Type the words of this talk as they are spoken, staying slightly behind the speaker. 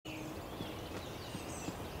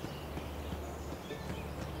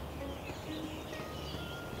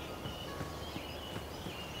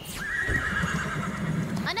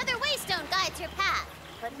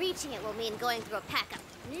reaching it will mean going through a pack of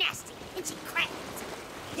nasty, itchy crabs.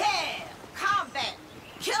 Yeah! Combat!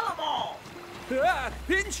 Kill them all! Ah,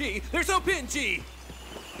 pinchy! They're so pinchy!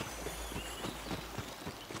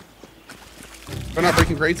 I'm not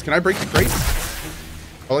breaking crates. Can I break the crates?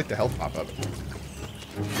 I like the health pop up. You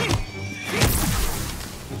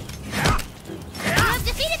have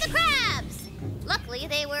defeated the crabs! Luckily,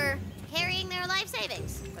 they were carrying their life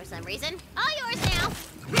savings for some reason. All yours now.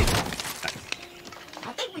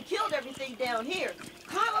 I think we killed everything down here.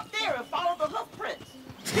 Climb up there and follow the hoof prints.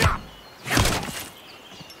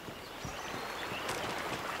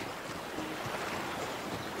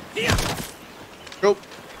 Oh,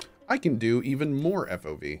 I can do even more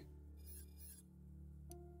FOV.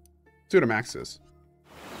 Let's see what a max is.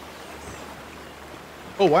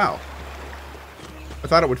 Oh, wow. I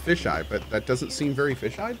thought it would fisheye, but that doesn't seem very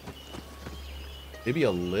fisheye. Maybe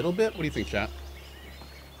a little bit? What do you think, chat?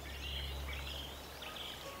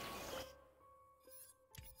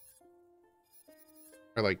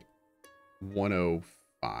 Or like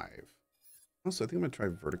 105. Also, I think I'm going to try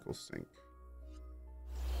vertical sync.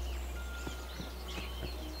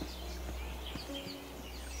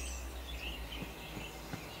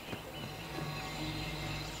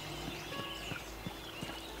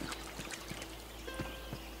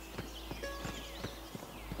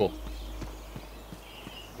 Cool.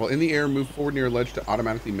 While in the air, move forward near a ledge to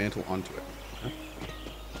automatically mantle onto it.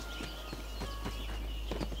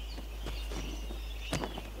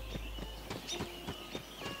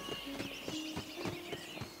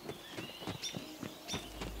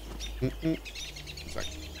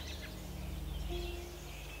 Second.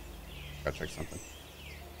 Gotta check something.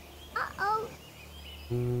 Uh-oh.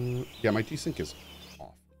 Yeah, my G-Sync is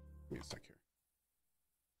off. Give me a sec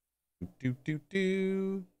here. Do.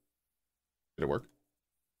 Did it work?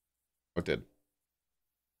 Oh, it did.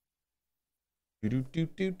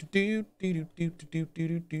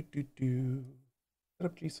 Set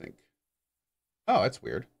up G-Sync. Oh, that's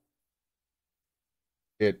weird.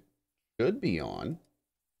 It should be on.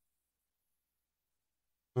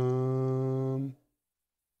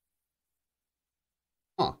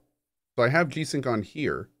 Huh. So I have G-Sync on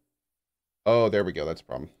here. Oh, there we go. That's a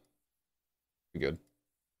problem. Good.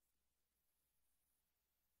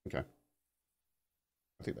 Okay.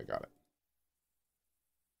 I think I got it.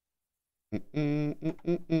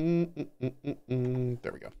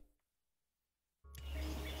 There we go.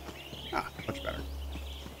 Ah, much better.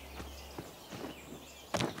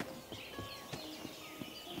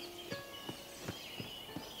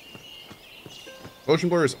 Motion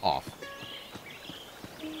blur is off.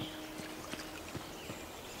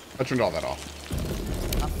 I turned all that off.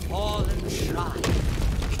 A fallen shrine.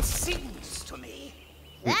 It sings to me.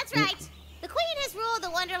 That's right. The Queen has ruled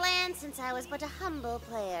the Wonderlands since I was but a humble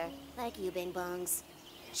player, like you, Bing Bongs.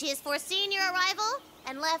 She has foreseen your arrival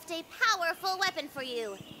and left a powerful weapon for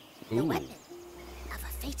you. The weapon of a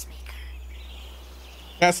fate maker.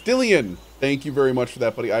 Castilian, thank you very much for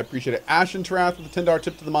that, buddy. I appreciate it. Ashen Trath with a $10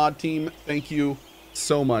 tip to the mod team. Thank you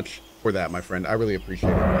so much for that, my friend. I really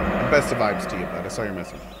appreciate it. And best of vibes to you, bud. I saw your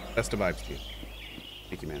message. Best of vibes to you.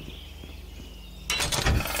 Thank you, man.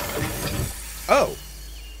 Oh.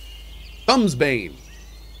 Thumbsbane.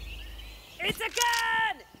 It's a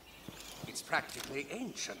gun! It's practically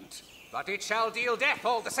ancient, but it shall deal death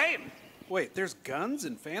all the same. Wait, there's guns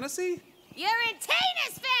in fantasy? You're in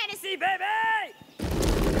Tana's fantasy, baby!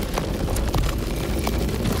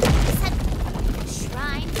 The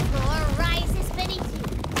shrine floor rises beneath you.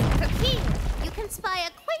 From here, you can spy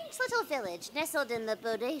a quaint little village nestled in the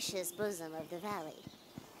bodacious bosom of the valley.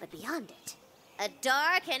 But beyond it, a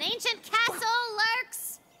dark and ancient castle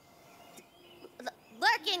lurks...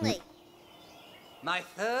 lurkingly. My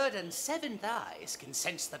third and seventh eyes can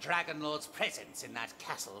sense the Dragon Lord's presence in that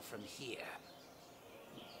castle from here.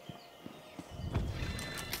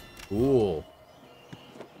 Cool.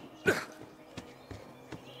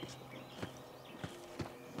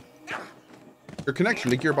 Your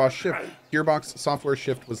connection to Gearbox software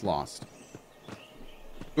shift was lost.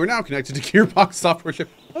 You are now connected to Gearbox software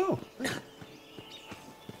shift. Oh.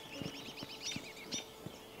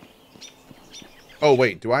 Oh,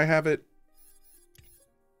 wait. Do I have it?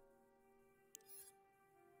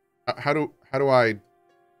 How do I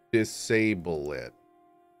disable it?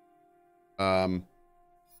 Network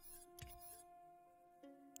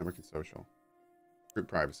and social. Group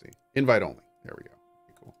privacy. Invite only. There we go.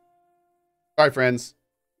 Okay, cool. Bye, friends.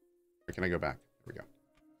 Or can I go back? There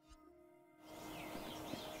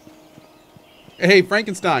we go. Hey,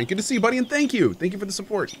 Frankenstein. Good to see you, buddy, and thank you. Thank you for the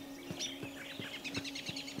support.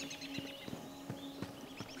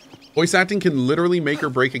 Voice acting can literally make or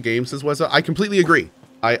break a game, says Weza. I completely agree.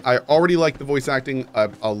 I already like the voice acting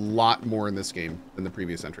a lot more in this game than the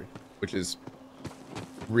previous entry, which is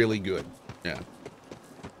really good. Yeah.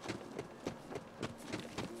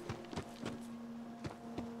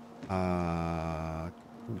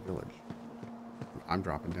 Village. I'm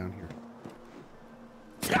dropping down here.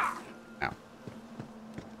 Ow.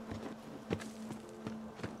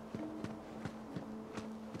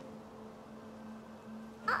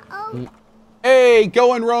 Uh-oh. Hey,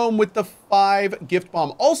 Go and Roam with the 5 gift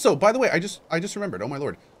bomb. Also, by the way, I just remembered. Oh my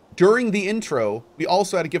lord. During the intro, we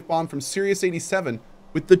also had a gift bomb from Sirius87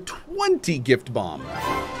 with the 20 gift bomb.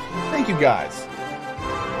 Thank you guys.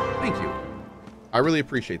 Thank you. I really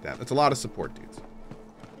appreciate that. That's a lot of support, dudes.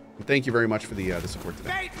 And thank you very much for the support today.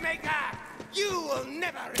 Fate Maker, you will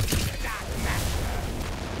never reach the Dark Master.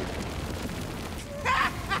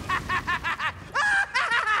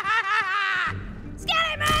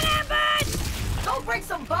 Skeleton ambush! Go break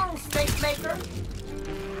some bones, Fate Maker.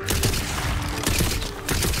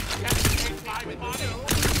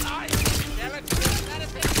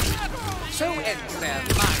 So ends their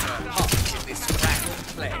minor part in this grand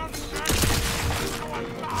play.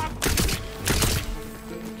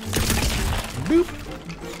 Boop.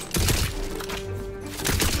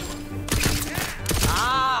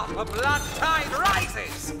 Ah, the blood tide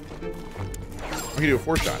rises! I can do a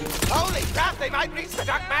 4-shot. Holy crap, they might reach the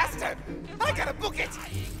Dark Master. I gotta book it.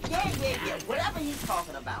 Yeah. Whatever he's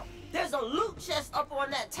talking about. There's a loot chest up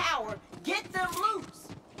on that tower. Get them loots.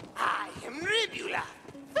 I am Ribula,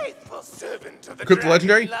 faithful servant of the Equip the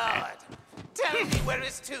legendary? Lord. Tell me where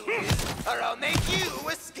his tomb is, or I'll make you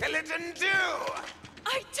a skeleton too.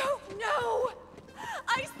 I don't know.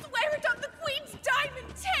 I swear it on the Queen's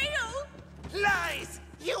diamond tail. Lies!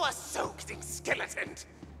 You are soaked skeleton.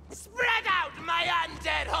 Spread out, my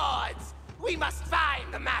undead hordes. We must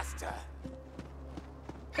find the master.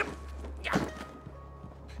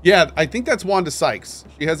 Yeah, I think that's Wanda Sykes.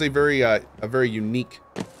 She has a very unique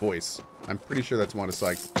voice. I'm pretty sure that's Wanda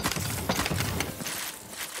Sykes.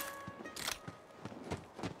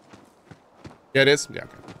 Yeah, it is? Yeah,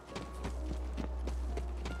 okay.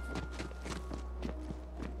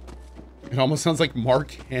 It almost sounds like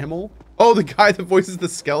Mark Hamill. Oh, the guy that voices the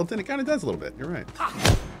skeleton? It kind of does a little bit. You're right.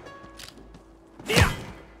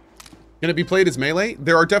 Can it be played as melee?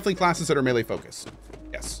 There are definitely classes that are melee focused.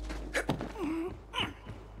 Yes.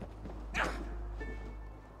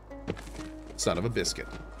 Son of a biscuit.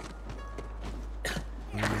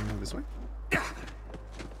 This way? You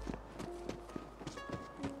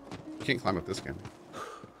can't climb up this can.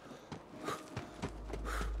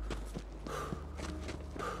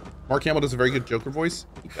 Mark Hamill does a very good Joker voice.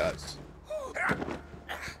 He does.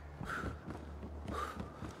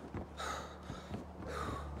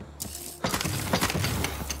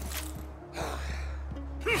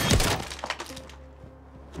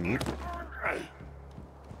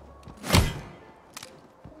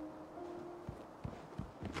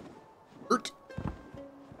 Hurt.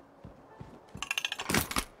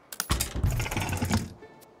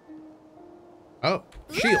 Oh,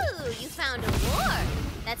 shield. Ooh, you found a ward.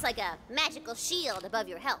 That's like a magical shield above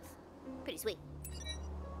your health. Pretty sweet.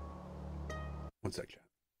 One sec, chat.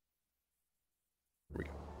 Here we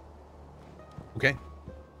go. Okay.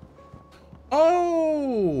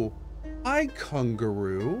 Oh, hi,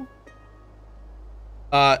 Kangaroo.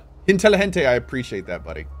 Intelligente, I appreciate that,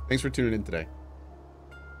 buddy. Thanks for tuning in today.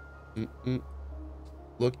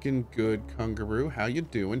 Looking good, Kangaroo. How you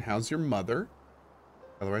doing? How's your mother?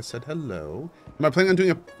 Otherwise said hello. Am I planning on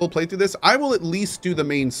doing a full playthrough this? I will at least do the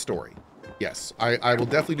main story. Yes, I will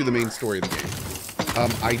definitely do the main story of the game.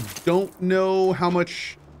 I don't know how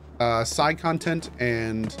much side content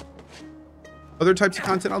and other types of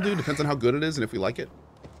content I'll do. Depends on how good it is and if we like it.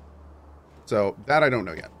 So that I don't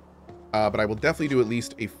know yet. But I will definitely do at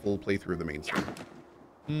least a full playthrough of the main story.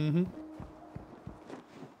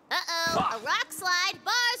 Uh-oh, a rock slide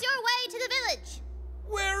bars your way to the village.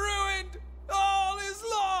 We're ruined! All is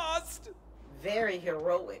lost! Very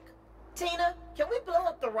heroic. Tina, can we blow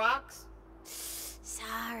up the rocks?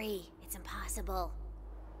 Sorry, it's impossible.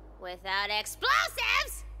 Without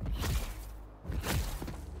explosives!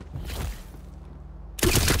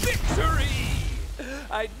 Victory!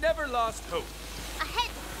 I never lost hope.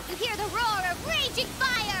 Ahead, you hear the roar of raging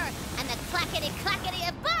fire and the clackety-clackety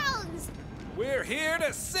of bones! We're here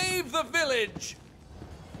to save the village!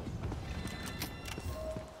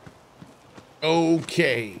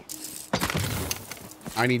 Okay.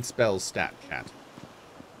 I need spells stat, chat.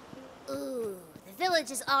 Ooh, the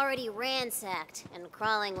village is already ransacked and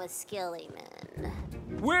crawling with skilly men.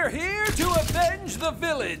 We're here to avenge the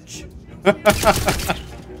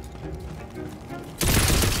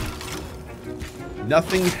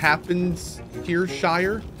Nothing happens here,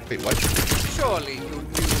 Shire. Wait, what? Surely you knew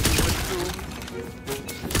you were doomed.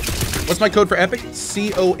 What's my code for Epic?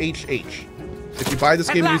 COHH. If you buy this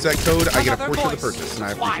game and use that code, I get a portion of the purchase, and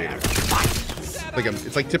I appreciate it.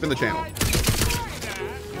 It's like tipping the channel.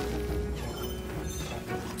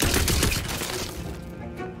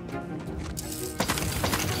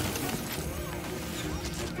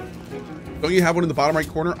 Don't you have one in the bottom right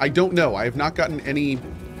corner? I don't know. I have not gotten any.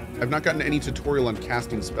 I've not gotten any tutorial on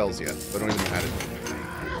casting spells yet, so I don't even know how to do it.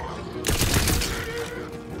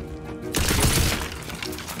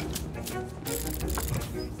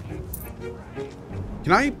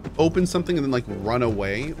 Can I open something and then like run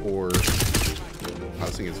away, or? Oh,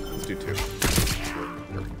 this thing is. Let's do 2.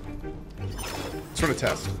 Let's run a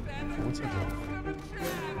test. What's that?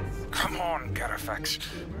 Come on, Garafax.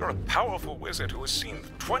 You're a powerful wizard who has seen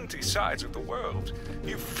 20 sides of the world.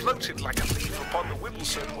 You floated like a leaf upon the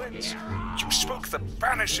Wibblestone winds. You spoke the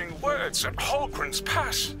banishing words at Holgren's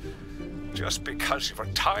Pass. Just because you've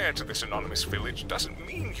retired to this anonymous village doesn't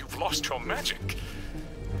mean you've lost your magic.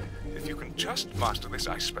 If you can just master this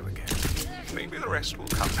ice spell again, maybe the rest will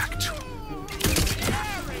come back to you.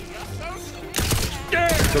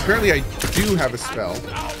 So apparently I do have a spell.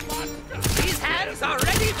 These hands are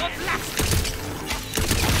ready for blasting.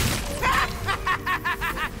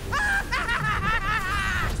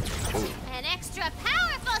 An extra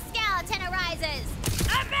powerful skeleton arises.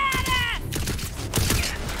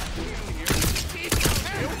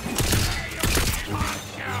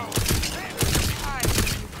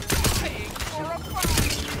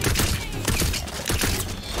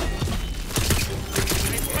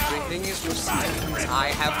 Everything is for silence. I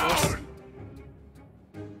have for...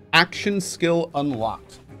 Action skill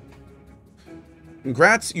unlocked.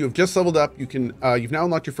 Congrats, you have just leveled up. You can you've now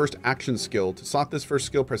unlocked your first action skill. To slot this first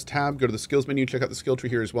skill, press tab, go to the skills menu, check out the skill tree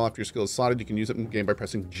here as well. After your skill is slotted, you can use it in game by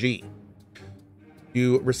pressing G.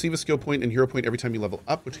 You receive a skill point and hero point every time you level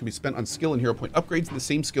up, which can be spent on skill and hero point upgrades in the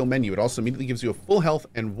same skill menu. It also immediately gives you a full health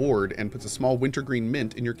and ward and puts a small wintergreen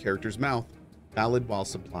mint in your character's mouth. Valid while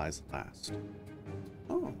supplies last.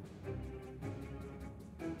 Oh.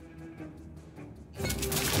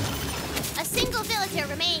 A single villager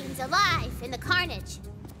remains alive in the carnage.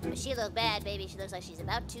 But she look bad, baby. She looks like she's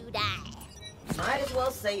about to die. Might as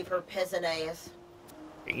well save her peasant ass.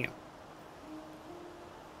 Damn.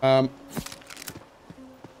 I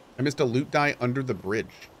missed a loot die under the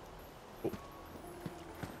bridge.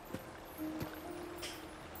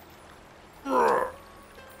 Oh.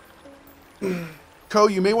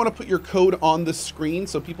 Cohh, you may want to put your code on the screen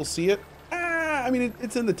so people see it. I mean,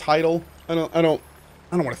 it's in the title. I don't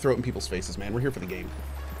want to throw it in people's faces, man. We're here for the game,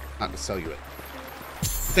 not to sell you it.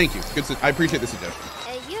 Thank you. Good. I appreciate the suggestion.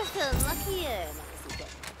 You're feeling luckier.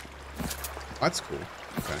 That's cool.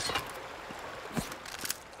 Okay.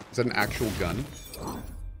 Is that an actual gun?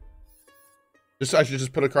 I should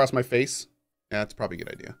just put it across my face? Yeah, that's probably a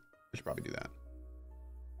good idea. I should probably do that.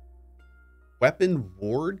 Weapon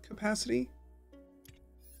ward capacity?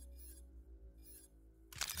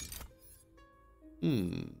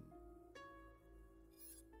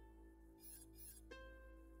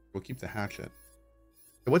 We'll keep the hatchet.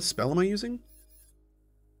 What spell am I using?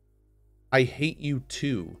 I hate you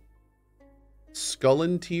too.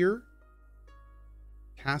 Skullanteer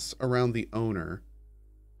casts around the owner.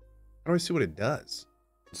 How do I see what it does?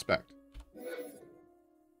 Inspect.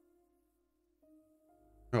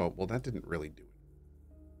 Oh, well, that didn't really do it.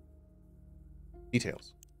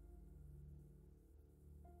 Details.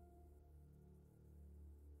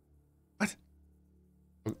 What?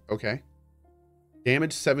 Okay.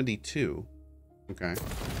 Damage 72. Okay. I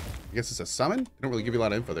guess it's a summon? They don't really give you a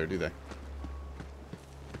lot of info there, do they?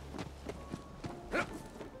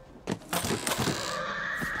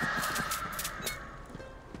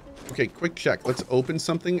 Okay, quick check. Let's open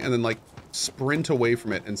something and then, like, sprint away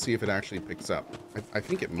from it and see if it actually picks up. I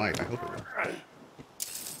think it might. I hope it will.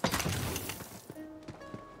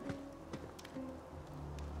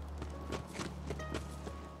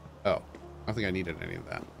 Oh. I don't think I needed any of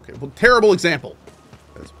that. Okay, well, terrible example.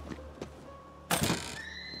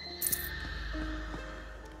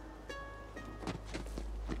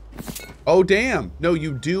 Oh, damn. No,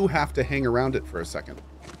 you do have to hang around it for a second.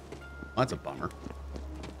 Well, that's a bummer.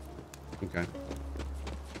 Okay.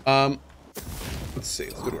 Let's see.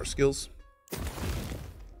 Let's go to our skills.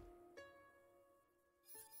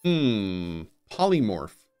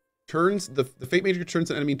 Polymorph. Turns the Fate Maker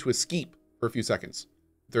turns an enemy into a skeep for a few seconds.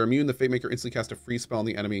 If they're immune, the Fate Maker instantly casts a free spell on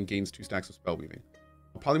the enemy and gains 2 stacks of spell weaving.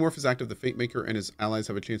 While Polymorph is active, the Fate Maker and his allies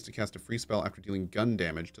have a chance to cast a free spell after dealing gun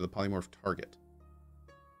damage to the polymorph target.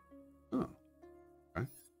 Oh. Okay.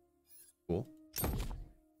 Cool.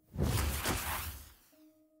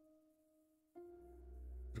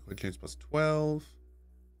 Critical chance plus 12.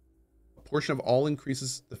 A portion of all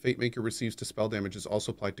increases the Fate Maker receives to spell damage is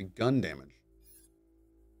also applied to gun damage.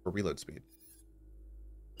 For reload speed.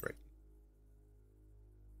 Great.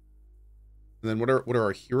 And then what are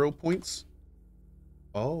our hero points?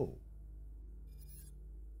 Oh.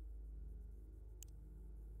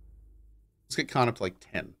 Let's get Cohh up to like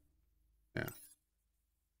 10. Yeah.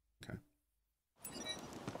 Okay.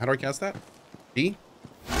 How do I cast that? D?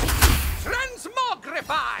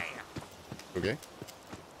 Transmogrify! Okay.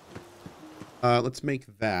 Let's make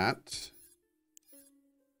that.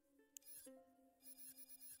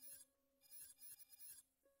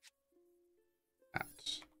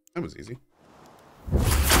 That was easy.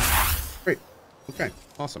 Great. Okay.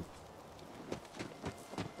 Awesome.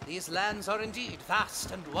 These lands are indeed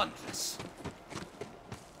vast and wondrous.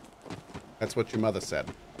 That's what your mother said.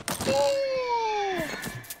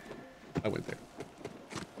 I went there.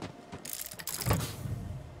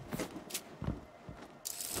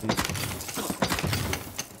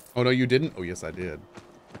 Oh, no, you didn't? Oh, yes, I did.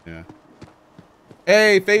 Yeah.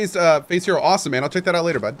 Hey, Phase Hero, awesome, man. I'll check that out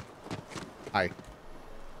later, bud. Hi.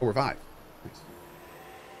 Oh, revive. Nice.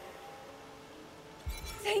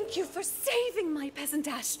 Thank you for saving my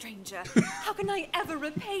peasant-ass stranger. How can I ever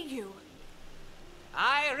repay you?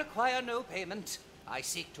 I require no payment. I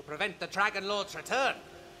seek to prevent the Dragon Lord's return.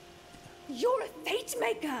 You're a fate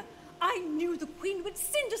maker. I knew the queen would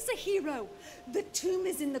send us a hero. The tomb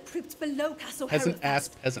is in the crypt below Castle Peasant-ass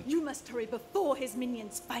peasant. You must hurry before his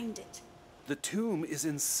minions find it. The tomb is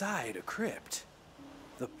inside a crypt.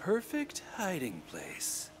 The perfect hiding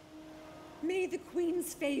place. May the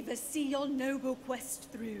queen's favor see your noble quest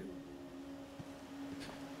through.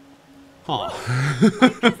 Huh. My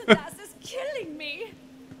peasant-ass is killing me.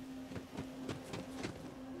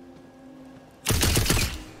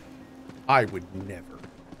 I would never.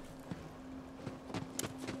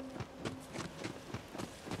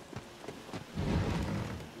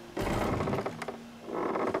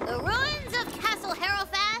 The ruins of Castle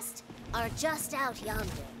Harrowfast are just out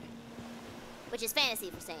yonder. Which is fantasy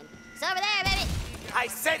for saying. It's over there, baby. I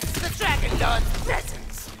sense the Dragon Lord's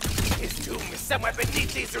presence. His tomb is somewhere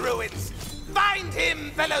beneath these ruins. Find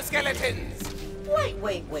him, fellow skeletons!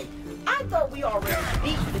 Wait. I thought we already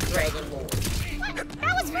beat the Dragon Lord. What?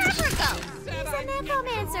 That was forever ago. He's a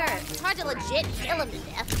necromancer. It's hard to legit kill him to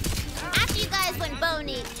death. After you guys went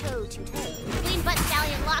bony toe-to-toe, Queen Butt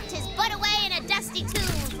Stallion locked his butt away in a dusty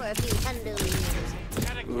tomb for a few hundo years.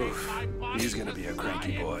 Oof, he's gonna be a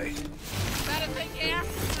cranky boy.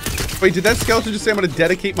 Wait, did that skeleton just say I'm going to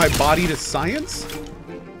dedicate my body to science?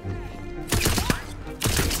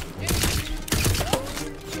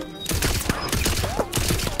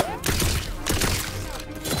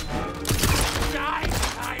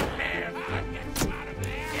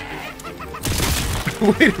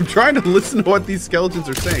 Wait, I'm trying to listen to what these skeletons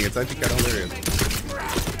are saying. It's actually kind of hilarious.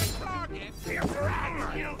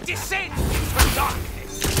 Descend from darkness!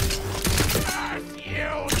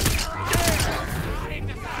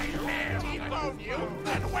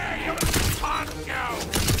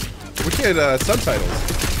 Wish they had subtitles. I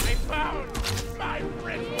found my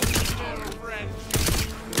friend.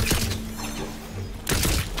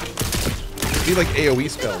 Need like AoE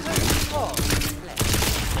spells, man.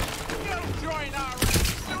 Join our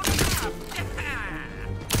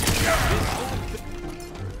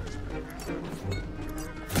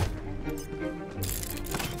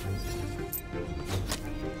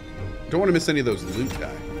Don't want to miss any of those loot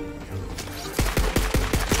guys.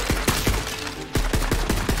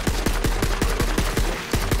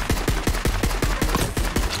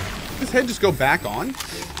 Does his head just go back on?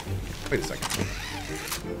 Wait a second.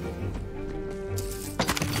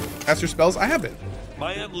 Cast your spells? I have it.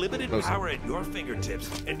 My unlimited Those power at your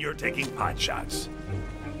fingertips, and you're taking pot shots.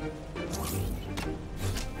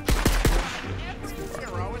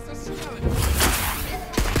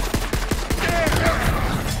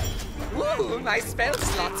 Ooh, my spell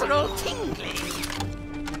slots are all tingly.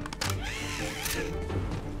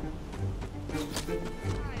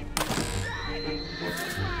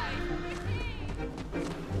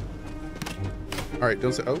 All right,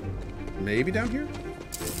 don't say. Oh, maybe down here.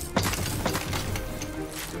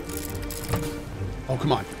 Oh,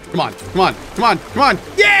 come on, come on, come on, come on, come on!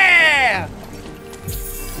 Yeah!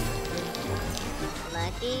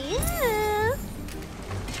 Lucky you.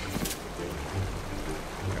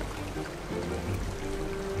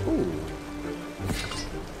 Ooh.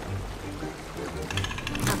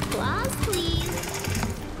 Applause, please.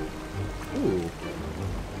 Ooh.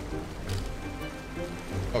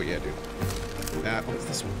 Oh yeah, dude. That. What's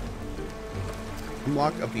this one?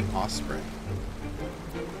 Unlock of the Offspring.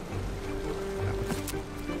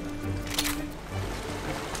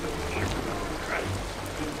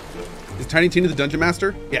 Tiny Tina the Dungeon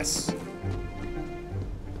Master? Yes.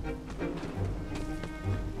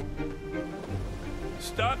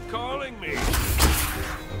 Stop calling me.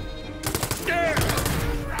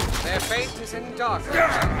 Their fate is in darker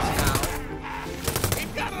hands now.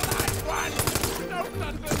 We've got a last one. Don't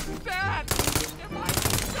understand. Am I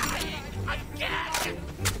dying again?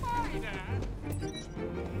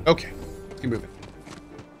 Okay, let's keep moving.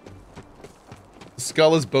 The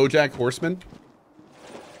skull is BoJack Horseman.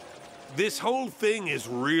 This whole thing is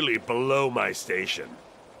really below my station.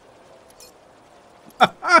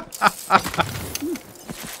 Castle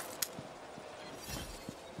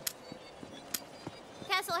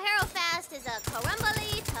Harrowfast is a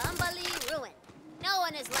crumbly-tumbly ruin. No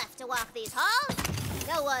one is left to walk these halls.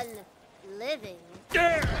 No one living.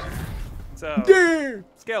 So, Yeah.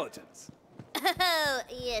 skeletons. Oh,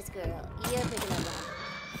 yes, girl. You're picking up on.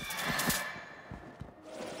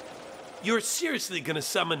 You're seriously gonna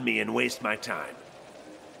summon me and waste my time?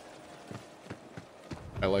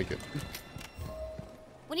 I like it.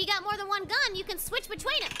 When you got more than one gun, you can switch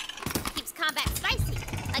between them. Keeps combat spicy,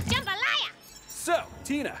 like jambalaya. So,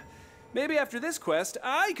 Tina, maybe after this quest,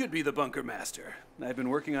 I could be the bunker master. I've been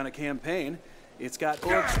working on a campaign. It's got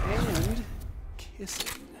orcs and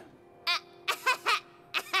kissing.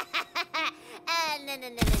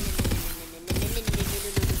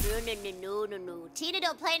 No. Tina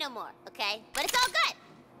don't play no more, okay? But it's all good.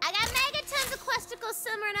 I got megatons of questicles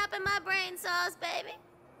simmering up in my brain sauce, baby.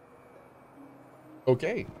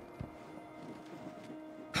 Okay.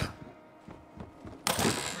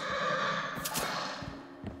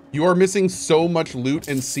 You are missing so much loot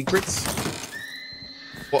and secrets.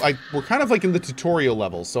 Well, we're kind of like in the tutorial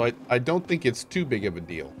level, so I don't think it's too big of a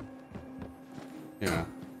deal. Yeah.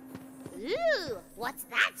 Ooh, what's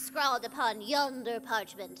that scrawled upon yonder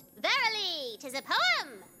parchment? Verily, 'tis a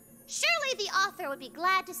poem. Surely the author would be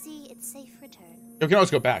glad to see its safe return. You can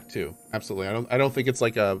always go back too. Absolutely. I don't think it's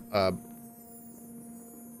like a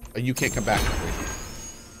you can't come back.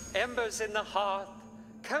 Embers in the hearth,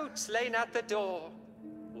 coats laid at the door,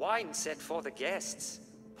 wine set for the guests.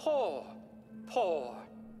 Pour, pour.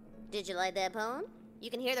 Did you like that poem?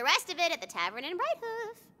 You can hear the rest of it at the tavern in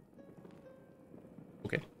Brighthoof.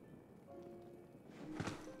 Okay.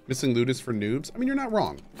 Missing loot is for noobs. I mean, you're not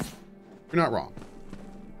wrong. You're not wrong.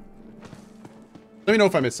 Let me know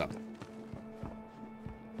if I missed something.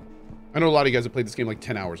 I know a lot of you guys have played this game like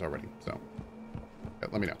 10 hours already, so yeah,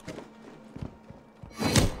 let me know.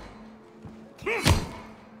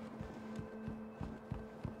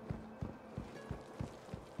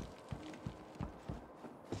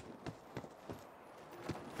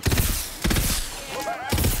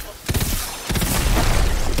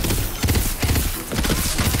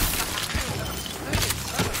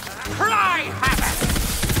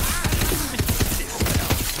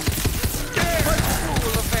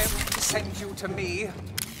 Send you to me.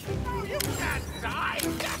 You can't die.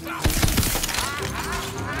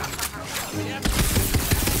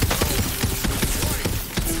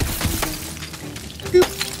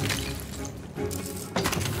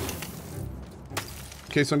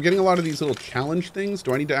 Okay, so I'm getting a lot of these little challenge things.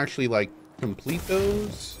 Do I need to actually like complete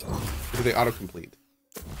those? Or do they autocomplete?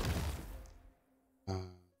 I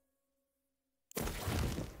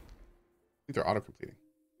think they're auto-completing.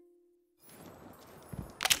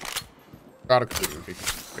 Auto-completing. Okay,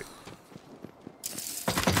 great.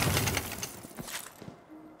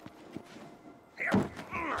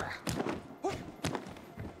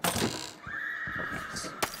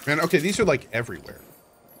 Man, okay, these are like everywhere.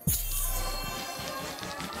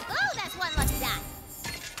 Oh, that's one lucky die.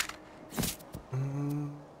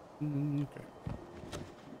 Okay.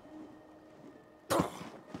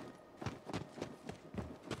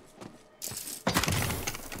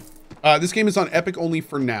 This game is on Epic only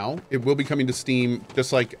for now. It will be coming to Steam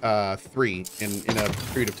just like 3 in a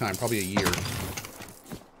period of time, probably a year.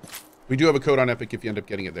 We do have a code on Epic if you end up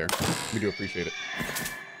getting it there. We do appreciate it.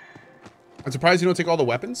 I'm surprised you don't take all the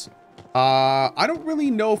weapons. I don't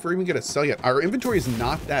really know if we're even gonna sell yet. Our inventory is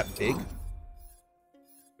not that big. I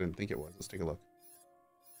didn't think it was. Let's take a look.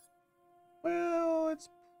 Well, it's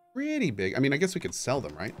pretty big. I mean, I guess we could sell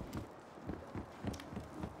them, right?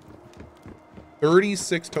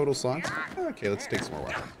 36 total slots. Okay, let's take some more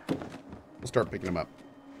weapons. We'll start picking them up.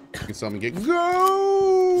 You can sell them and get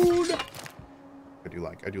gold. I do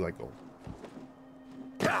like gold.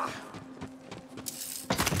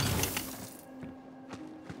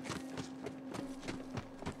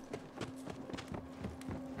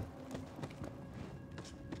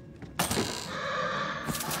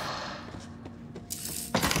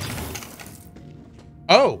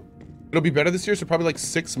 Oh, it'll be better this year, so probably like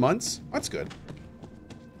 6 months. That's good.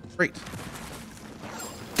 Great.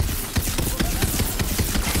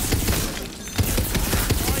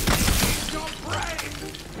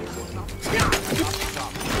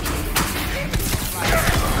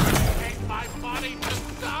 My body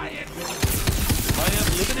just dying. I have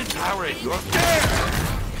limited power at your care.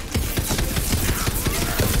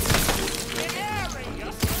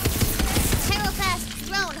 Harrowfast's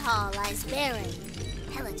throne hall lies barren,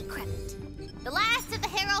 hella decrepit. The last of the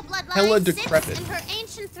Harrow Hella bloodline decrepit. sits in her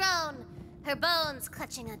ancient throne, her bones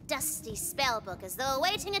clutching a dusty spellbook as though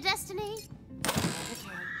awaiting a destiny.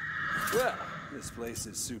 Well, this place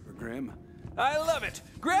is super grim. I love it.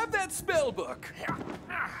 Grab that spell book.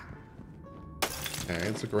 Okay,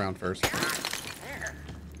 let's look around first.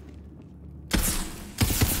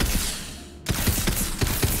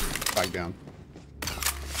 Back down.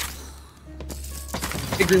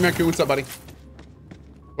 Hey, Green Raccoon, what's up, buddy?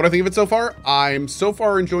 What do I think of it so far? I'm so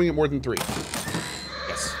far enjoying it more than 3.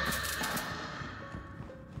 Yes.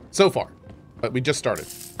 So far. But we just started,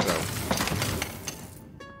 so.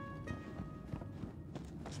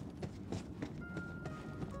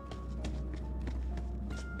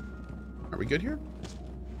 Are we good here?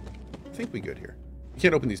 I think we good here. You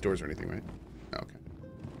can't open these doors or anything, right? Oh, okay.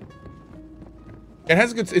 It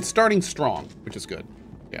has a good, it's starting strong, which is good.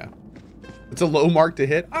 Yeah. It's a low mark to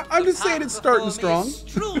hit. I'm just saying it's starting strong.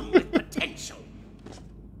 Strewn with potential.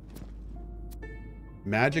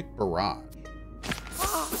 Magic Barrage.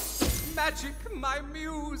 Magic, my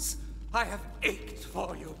muse. I have ached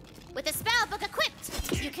for you. With the spellbook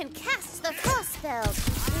equipped, you can cast the frost spell.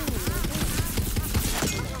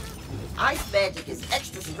 Ice magic is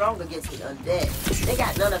extra strong against the undead. They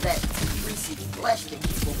got none of that greasy flesh that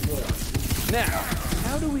keeps them warm. Now,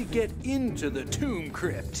 how do we get into the tomb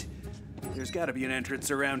crypt? There's got to be an entrance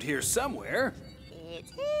around here somewhere.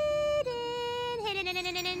 It's hidden.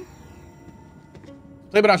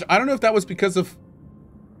 Lebadosh, I don't know if that was because of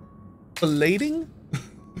belating,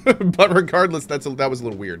 but regardless, that was a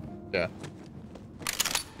little weird. Yeah.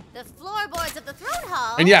 The floorboards of the throne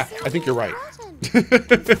hall. And yeah, I think you're right.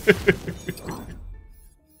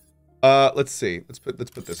 Let's see. Let's put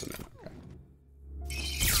this in there. Okay.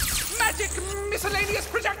 Magic miscellaneous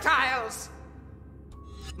projectiles.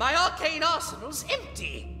 My arcane arsenal's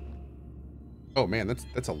empty. Oh man,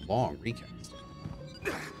 that's a long recast.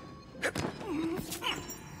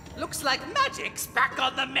 Looks like magic's back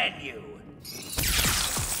on the menu.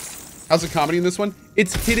 How's the comedy in this one?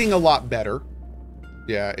 It's hitting a lot better.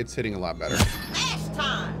 Yeah, it's hitting a lot better. Last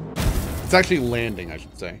time. It's actually landing, I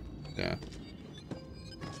should say. Yeah.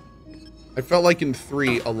 I felt like in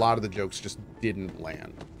 3, a lot of the jokes just didn't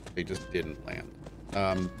land. They just didn't land.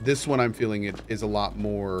 This one, I'm feeling it is a lot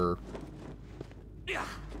more.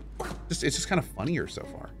 It's just kind of funnier so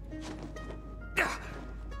far.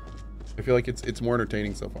 I feel like it's more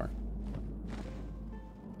entertaining so far.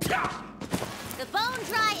 The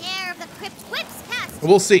bone-dry air of the crypt whips past.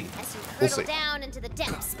 We'll see. As you We'll hurtle see. down into the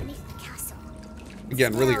depths beneath the castle.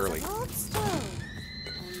 Again, really Smells early. of old stone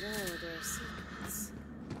and older secrets.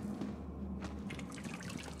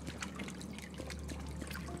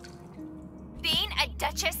 Being a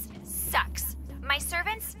duchess sucks. My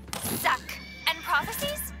servants suck. And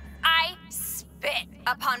prophecies? I spit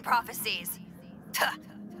upon prophecies. Tuh.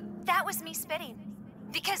 That was me spitting.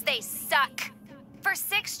 Because they suck. For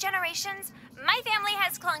 6 generations, my family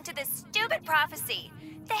has clung to this stupid prophecy.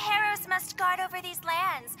 The Harrows must guard over these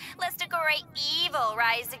lands, lest a great evil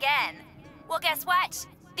rise again. Well, guess what?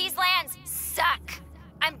 These lands suck.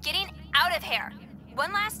 I'm getting out of here.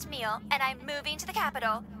 One last meal, and I'm moving to the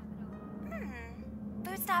capital.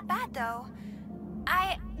 Food's not bad, though.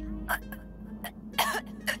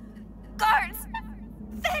 Guards!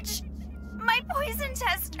 Fetch my poison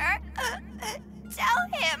tester. Tell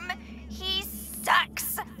him he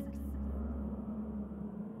sucks.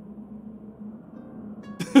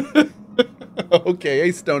 Okay,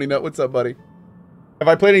 hey Stony Nut, what's up, buddy? Have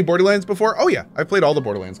I played any Borderlands before? Oh yeah, I've played all the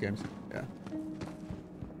Borderlands games. Yeah.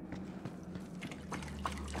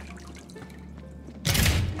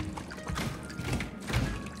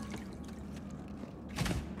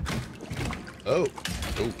 Oh,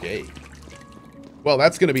 okay. Well,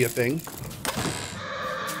 that's gonna be a thing.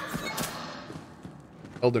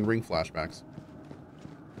 Elden Ring flashbacks.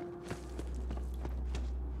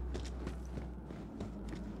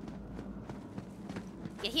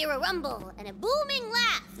 You hear a rumble and a booming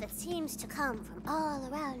laugh that seems to come from all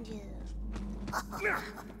around you.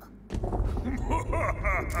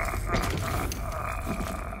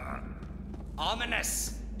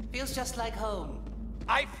 Ominous. Feels just like home.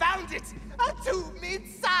 I found it! A tomb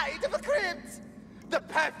inside of a crypt! The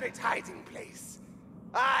perfect hiding place.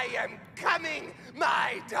 I am coming,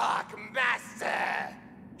 my Dark Master!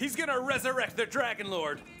 He's gonna resurrect the Dragon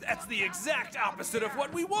Lord. That's the exact opposite of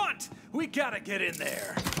what we want. We gotta get in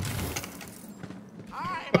there.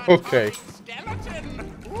 Okay.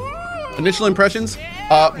 Initial impressions?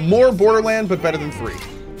 More Borderland, but better than 3.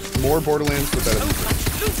 More Borderlands, but better than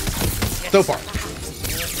 3. So far.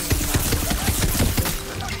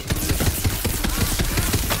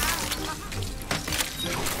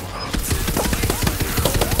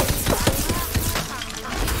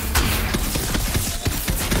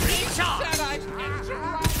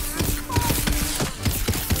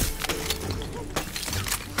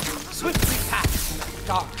 Swiftly pass,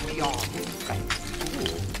 dark beyond.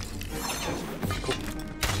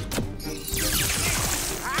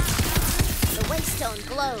 The Waystone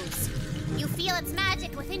glows. You feel its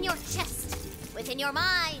magic within your chest, within your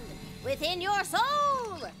mind, within your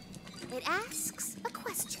soul. It asks a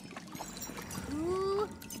question. Who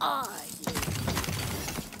are you?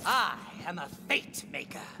 I am a fate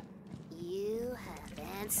maker. You have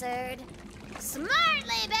answered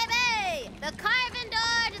smartly, baby! The carven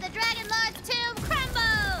door to the Dragon Lord's tomb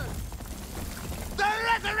crumbles! The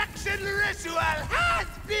resurrection ritual has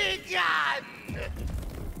begun!